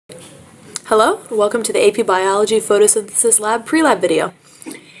Hello, and welcome to the AP Biology Photosynthesis Lab Prelab video.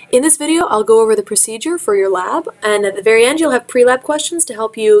 In this video, I'll go over the procedure for your lab, and at the very end you'll have prelab questions to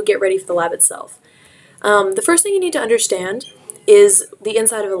help you get ready for the lab itself. The first thing you need to understand is the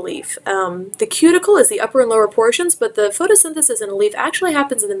inside of a leaf. The cuticle is the upper and lower portions, but the photosynthesis in a leaf actually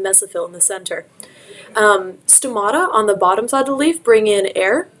happens in the mesophyll in the center. Stomata on the bottom side of the leaf bring in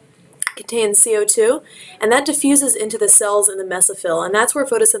air, contains CO2, and that diffuses into the cells in the mesophyll, and that's where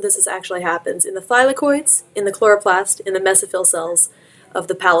photosynthesis actually happens, in the thylakoids, in the chloroplast, in the mesophyll cells of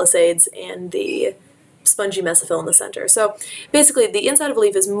the palisades, and the spongy mesophyll in the center. So basically the inside of a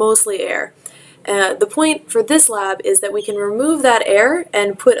leaf is mostly air. The point for this lab is that we can remove that air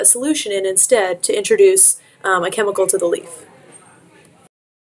and put a solution in instead to introduce a chemical to the leaf.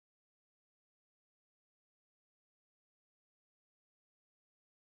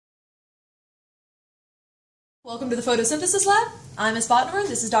 Welcome to the Photosynthesis Lab. I'm Ms. Bottenhorn,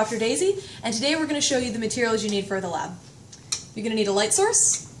 this is Dr. Daisy, and today we're going to show you the materials you need for the lab. You're going to need a light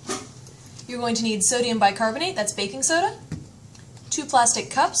source, you're going to need sodium bicarbonate, that's baking soda, 2 plastic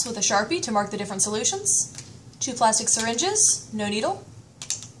cups with a Sharpie to mark the different solutions, 2 plastic syringes, no needle,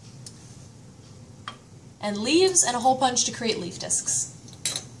 and leaves and a hole punch to create leaf discs.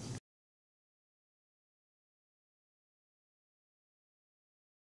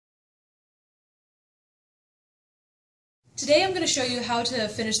 Today I'm going to show you how to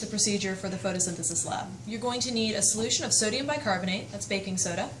finish the procedure for the photosynthesis lab. You're going to need a solution of sodium bicarbonate, that's baking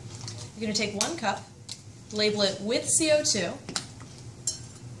soda. You're going to take 1 cup, label it with CO2,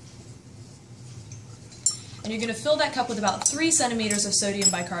 and you're going to fill that cup with about 3 centimeters of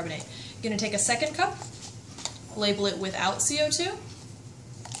sodium bicarbonate. You're going to take a 2nd cup, label it without CO2,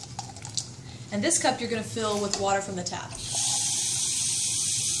 and this cup you're going to fill with water from the tap.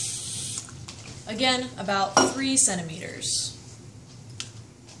 Again, about 3 centimeters.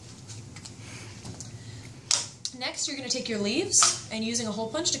 Next, you're going to take your leaves and using a hole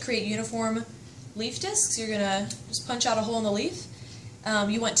punch to create uniform leaf discs, you're going to just punch out a hole in the leaf.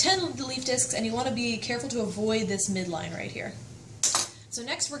 You want 10 leaf discs, and you want to be careful to avoid this midline right here. So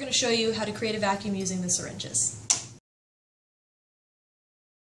next, we're going to show you how to create a vacuum using the syringes.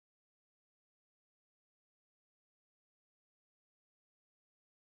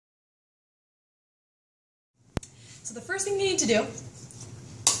 So the first thing you need to do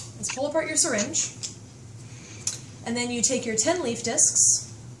is pull apart your syringe, and then you take your 10 leaf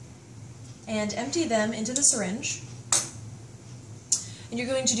discs and empty them into the syringe. And you're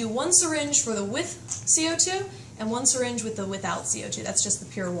going to do 1 syringe for the with CO2 and 1 syringe with the without CO2. That's just the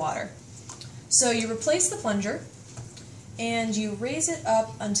pure water. So you replace the plunger and you raise it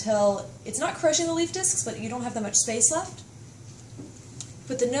up until it's not crushing the leaf discs, but you don't have that much space left.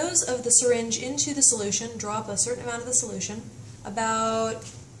 Put the nose of the syringe into the solution, drop a certain amount of the solution, about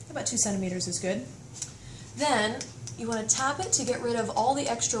 2 centimeters is good. Then you want to tap it to get rid of all the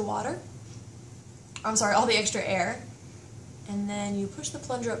extra water, all the extra air, and then you push the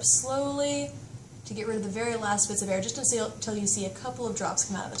plunger up slowly to get rid of the very last bits of air, just until you see a couple of drops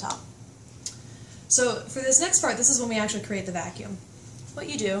come out of the top. So for this next part, this is when we actually create the vacuum. What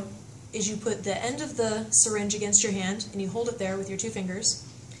you do is you put the end of the syringe against your hand and you hold it there with your 2 fingers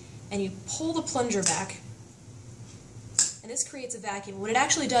and you pull the plunger back, and this creates a vacuum. What it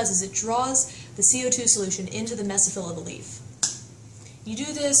actually does is it draws the CO2 solution into the mesophyll of the leaf. You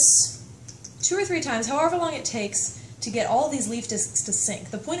do this 2 or 3 times, however long it takes to get all of these leaf discs to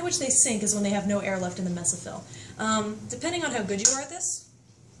sink. The point at which they sink is when they have no air left in the mesophyll. Depending on how good you are at this,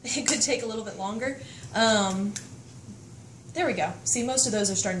 it could take a little bit longer. There we go. See, most of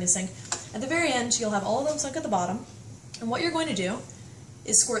those are starting to sink. At the very end, you'll have all of them sunk at the bottom, and what you're going to do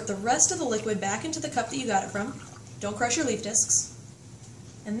is squirt the rest of the liquid back into the cup that you got it from. Don't crush your leaf discs.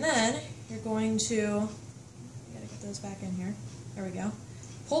 And then you're going to, you gotta get those back in here. There we go.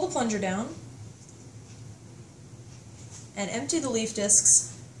 Pull the plunger down and empty the leaf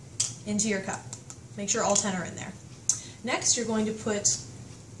discs into your cup. Make sure all 10 are in there. Next, you're going to put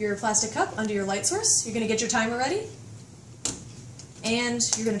your plastic cup under your light source. You're going to get your timer ready, and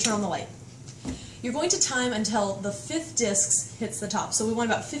you're going to turn on the light. You're going to time until the 5th disc hits the top. So we want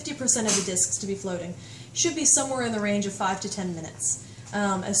about 50% of the discs to be floating. Should be somewhere in the range of 5 to 10 minutes.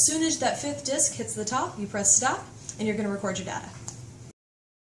 As soon as that 5th disc hits the top, you press stop, and you're going to record your data.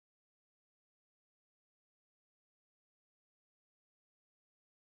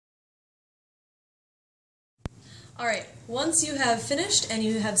 Alright, once you have finished and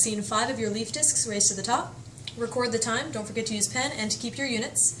you have seen 5 of your leaf discs raised to the top, record the time, don't forget to use pen and to keep your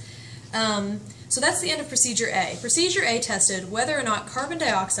units. So that's the end of Procedure A. Procedure A tested whether or not carbon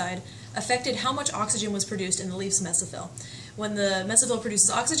dioxide affected how much oxygen was produced in the leaf's mesophyll. When the mesophyll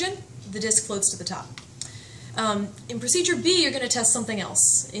produces oxygen, the disk floats to the top. In procedure B, you're going to test something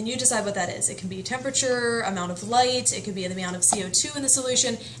else, and you decide what that is. It can be temperature, amount of light, it could be the amount of CO2 in the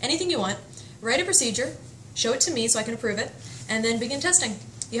solution, anything you want. Write a procedure, show it to me so I can approve it, and then begin testing.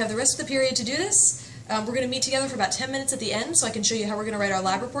 You have the rest of the period to do this. We're going to meet together for about 10 minutes at the end so I can show you how we're going to write our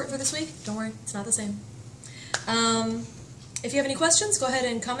lab report for this week. Don't worry, it's not the same. If you have any questions, go ahead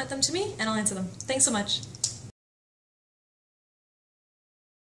and comment them to me, and I'll answer them. Thanks so much.